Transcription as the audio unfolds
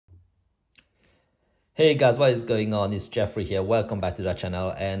Hey guys, what is going on? It's Jeffrey here. Welcome back to the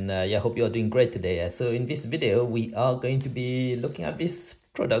channel, and yeah, hope you're doing great today. So in this video, we are going to be looking at this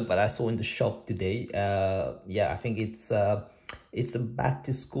product that I saw in the shop today. Yeah, I think it's a back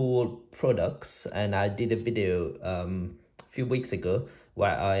to school products, and I did a video a few weeks ago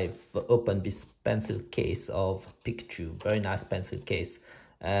where I've opened this pencil case of Pikachu. Very nice pencil case,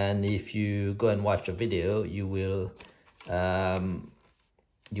 and if you go and watch the video, you will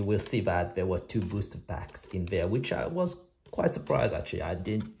see that there were 2 booster packs in there, which I was quite surprised actually. I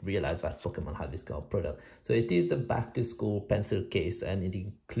didn't realize that Pokemon had this kind of product. So it is the back to school pencil case, and it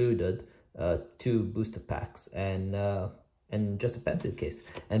included 2 booster packs and just a pencil case.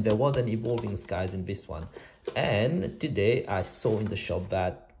 And there was an Evolving Skies in this one. And today I saw in the shop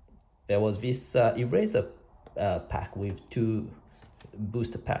that there was this eraser pack with 2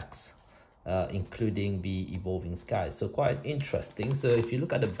 booster packs. Including the Evolving Skies. So quite interesting. So if you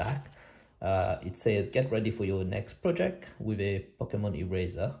look at the back, it says get ready for your next project with a Pokemon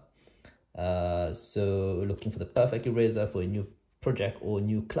eraser. So looking for the perfect eraser for a new project or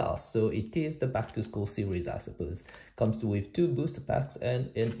new class. So it is the back to school series, I suppose. Comes with 2 booster packs and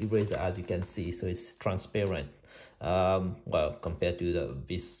an eraser, as you can see. So it's transparent. Well, compared to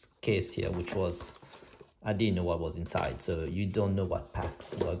this case here, which was, I didn't know what was inside, so you don't know what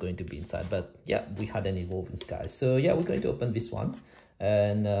packs were going to be inside. But yeah, we had an Evolving Skies. So yeah, we're going to open this one.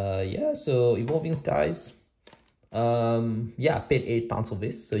 And yeah, so Evolving Skies. Yeah, I paid £8 for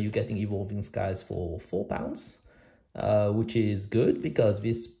this. So you're getting Evolving Skies for £4, which is good because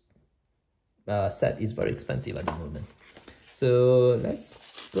this set is very expensive at the moment. So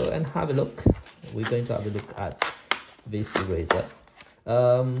let's go and have a look. We're going to have a look at this eraser.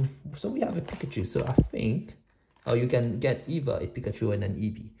 So we have a Pikachu. So I think you can get either a Pikachu and an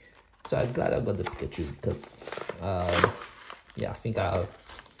Eevee. So I'm glad I got the Pikachu because yeah, I think I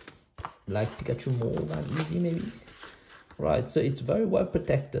like Pikachu more than Eevee maybe. Right, so it's very well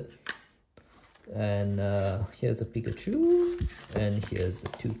protected. And here's a Pikachu, and here's the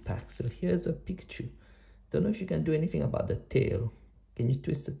 2 packs. So here's a Pikachu. Don't know if you can do anything about the tail. Can you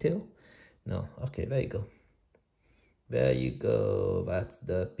twist the tail? No. Okay, there you go. There you go. That's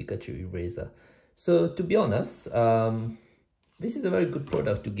the Pikachu eraser. So to be honest, this is a very good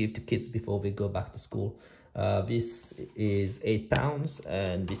product to give to kids before they go back to school. This is £8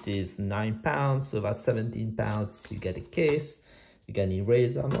 and this is £9, so that's £17. You get a case, you get an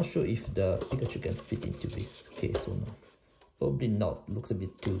eraser. I'm not sure if the Pikachu can fit into this case or not. Probably not. Looks a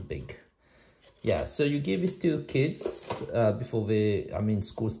bit too big. Yeah, so you give this to kids before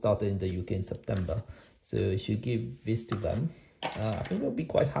school started in the UK in September. So if you give this to them, I think they'll be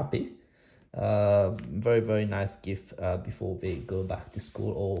quite happy. Very, very nice gift before they go back to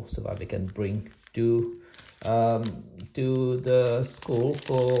school, or so that they can bring to the school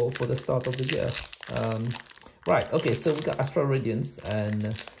for the start of the year. Right, okay, so we got Astral Radiance, and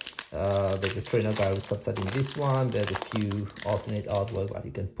there's a trainer guy with subset in this one. There's a few alternate artwork that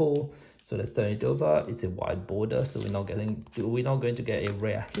you can pull. So let's turn it over. It's a white border, so we're not going to get a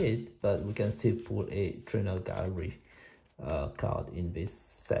rare hit, but we can still pull a trainer gallery card in this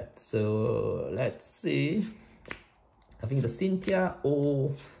set. So let's see. I think the Cynthia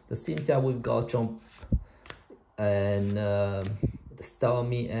with Garchomp and the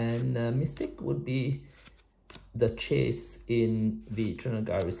Starmie and Mystic would be the chase in the trainer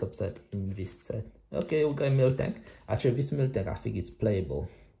gallery subset in this set. Okay, we got a Miltank. Actually, this Miltank, I think it's playable.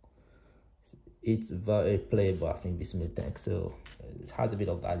 It's very playable, I think, this Miltank, so it has a bit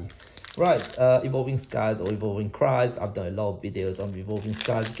of value. Right, Evolving Skies or Evolving Cries. I've done a lot of videos on Evolving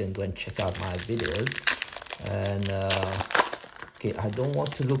Skies. You can go and check out my videos. And okay, I don't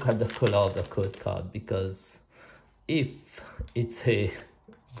want to look at the color of the code card, because if it's a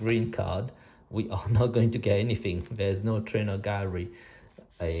green card, we are not going to get anything. There's no trainer gallery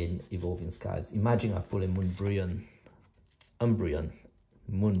in Evolving Skies. Imagine I pull a Moonbryon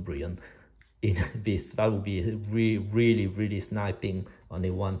in this. That would be really sniping on a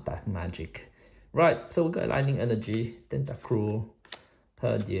 1-pack magic. Right, so we got Lightning Energy, Tentacruel,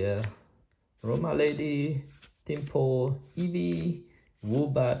 Herdier, Roma Lady, Timpo, Eevee,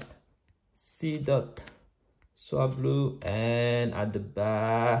 Woobat, Seedot, Swablu, and at the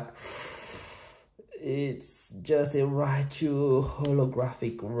back it's just a Raichu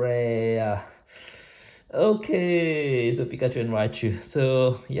holographic rare. Okay, so Pikachu and Raichu.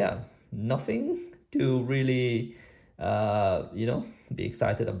 So yeah, nothing to really be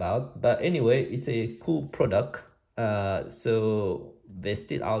excited about, but anyway, it's a cool product. So they're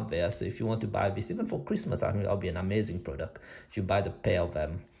still out there, so if you want to buy this even for Christmas, I think that'll be an amazing product if you buy the pair of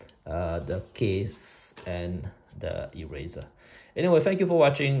them, the case and the eraser. Anyway, thank you for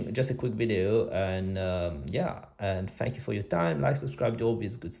watching. Just a quick video, and yeah, and thank you for your time. Like, subscribe, do all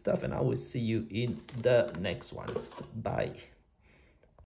this good stuff, and I will see you in the next one. Bye.